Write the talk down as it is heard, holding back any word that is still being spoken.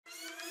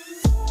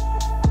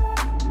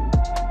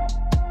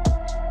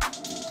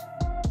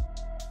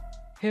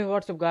Hey,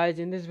 what's up guys?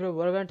 In this video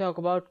we're going to talk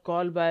about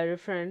call by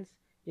reference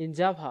in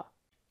Java.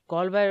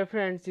 Call by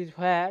reference is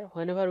where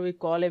whenever we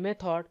call a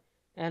method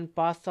and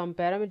pass some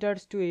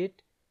parameters to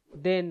it,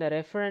 then the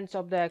reference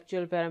of the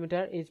actual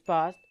parameter is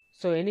passed,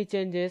 so any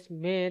changes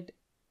made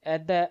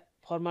at the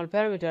formal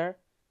parameter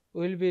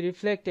will be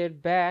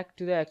reflected back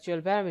to the actual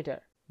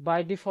parameter.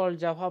 By default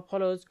Java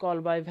follows call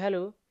by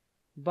value,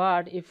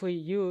 but if we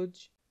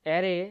use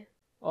array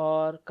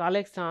or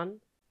collection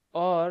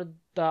or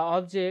the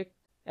object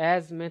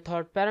as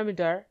method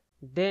parameter,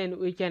 then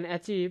we can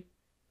achieve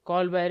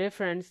call by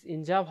reference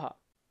in Java.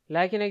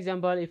 Like an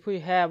example, if we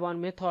have one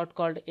method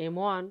called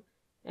m1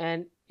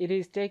 and it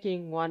is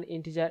taking one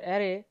integer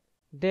array,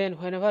 then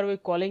whenever we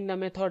calling the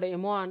method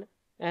m1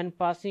 and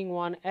passing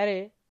one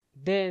array,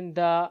 then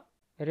the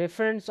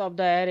reference of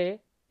the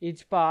array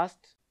is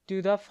passed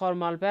to the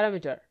formal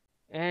parameter,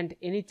 and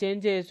any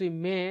changes we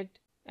made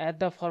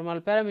at the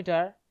formal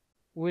parameter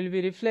will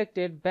be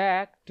reflected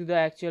back to the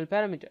actual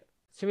parameter.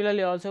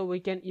 Similarly, also we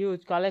can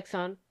use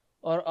collection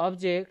or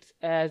objects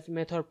as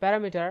method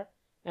parameter,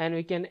 and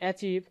we can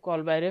achieve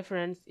call by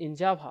reference in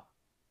Java.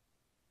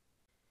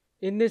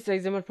 In this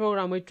example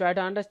program, we try to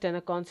understand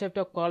the concept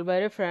of call by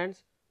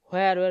reference,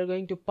 where we are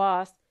going to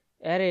pass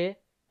array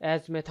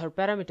as method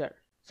parameter.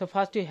 So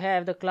first we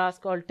have the class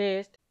called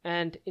test,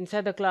 and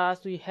inside the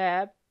class we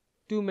have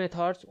two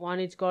methods. One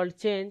is called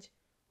change,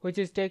 which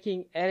is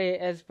taking array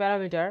as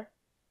parameter,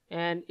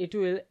 and it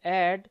will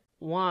add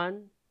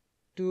 1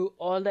 to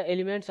all the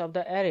elements of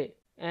the array,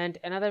 and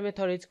another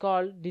method is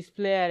called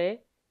display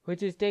array,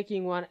 which is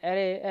taking one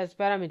array as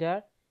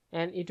parameter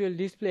and it will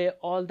display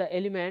all the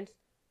elements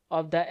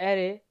of the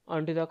array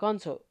onto the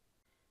console.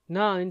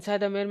 Now inside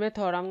the main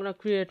method I'm going to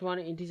create one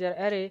integer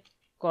array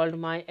called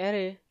my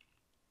array,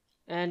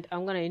 and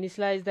I'm going to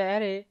initialize the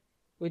array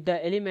with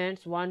the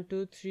elements 1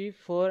 2 3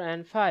 4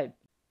 and 5.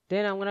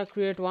 Then I'm going to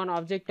create one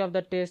object of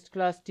the test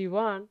class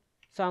t1,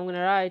 so I'm going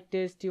to write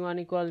test t1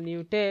 equal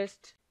new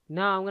test.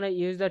 Now I'm going to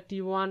use the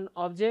t1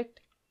 object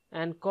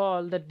and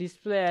call the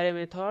display array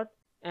method,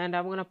 and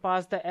I'm going to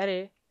pass the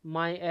array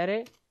my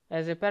array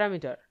as a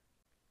parameter,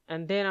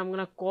 and then I'm going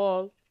to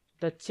call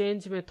the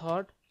change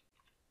method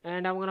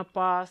and I'm going to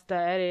pass the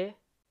array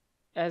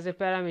as a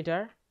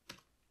parameter.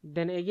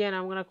 Then again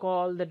I'm going to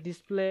call the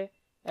display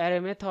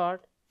array method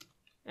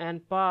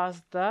and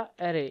pass the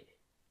array.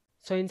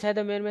 So inside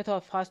the main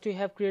method, first we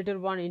have created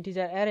one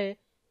integer array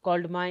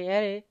called my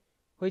array,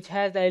 which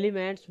has the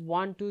elements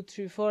 1 2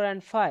 3 4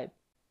 and 5,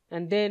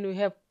 and then we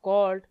have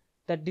called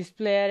the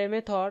display array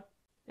method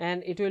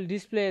and it will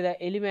display the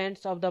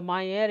elements of the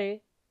my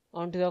array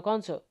onto the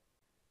console.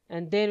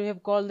 And then we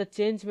have called the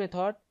change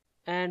method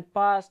and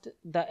passed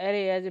the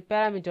array as a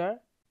parameter,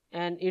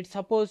 and it's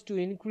supposed to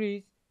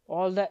increase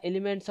all the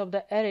elements of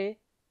the array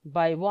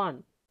by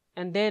 1.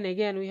 And then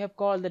again we have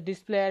called the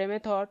display array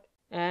method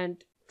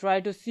and try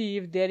to see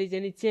if there is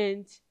any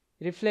change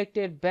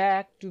reflected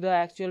back to the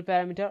actual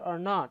parameter or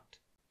not.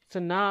 So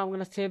now I'm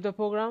going to save the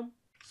program.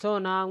 So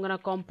now I'm going to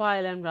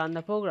compile and run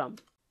the program.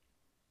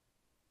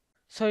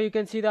 So you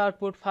can see the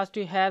output. First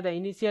we have the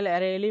initial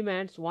array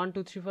elements 1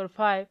 2 3 4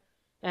 5,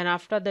 and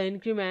after the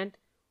increment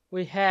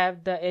we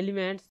have the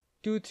elements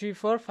 2 3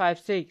 4 5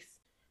 6.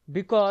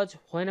 Because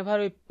whenever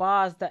we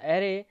pass the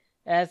array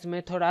as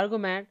method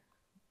argument,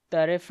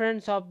 the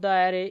reference of the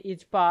array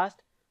is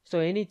passed, so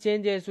any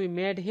changes we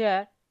made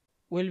here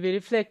will be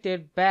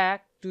reflected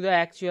back to the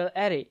actual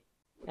array,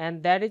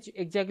 and that is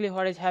exactly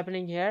what is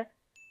happening here.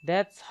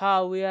 That's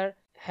how we are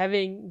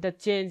having the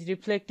change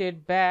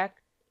reflected back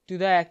to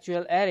the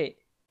actual array,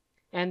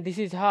 and this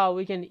is how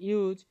we can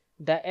use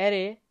the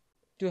array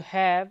to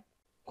have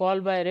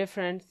call by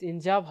reference in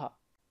Java.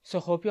 So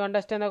hope you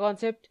understand the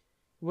concept.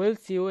 We'll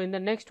see you in the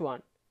next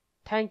one.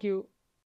 Thank you.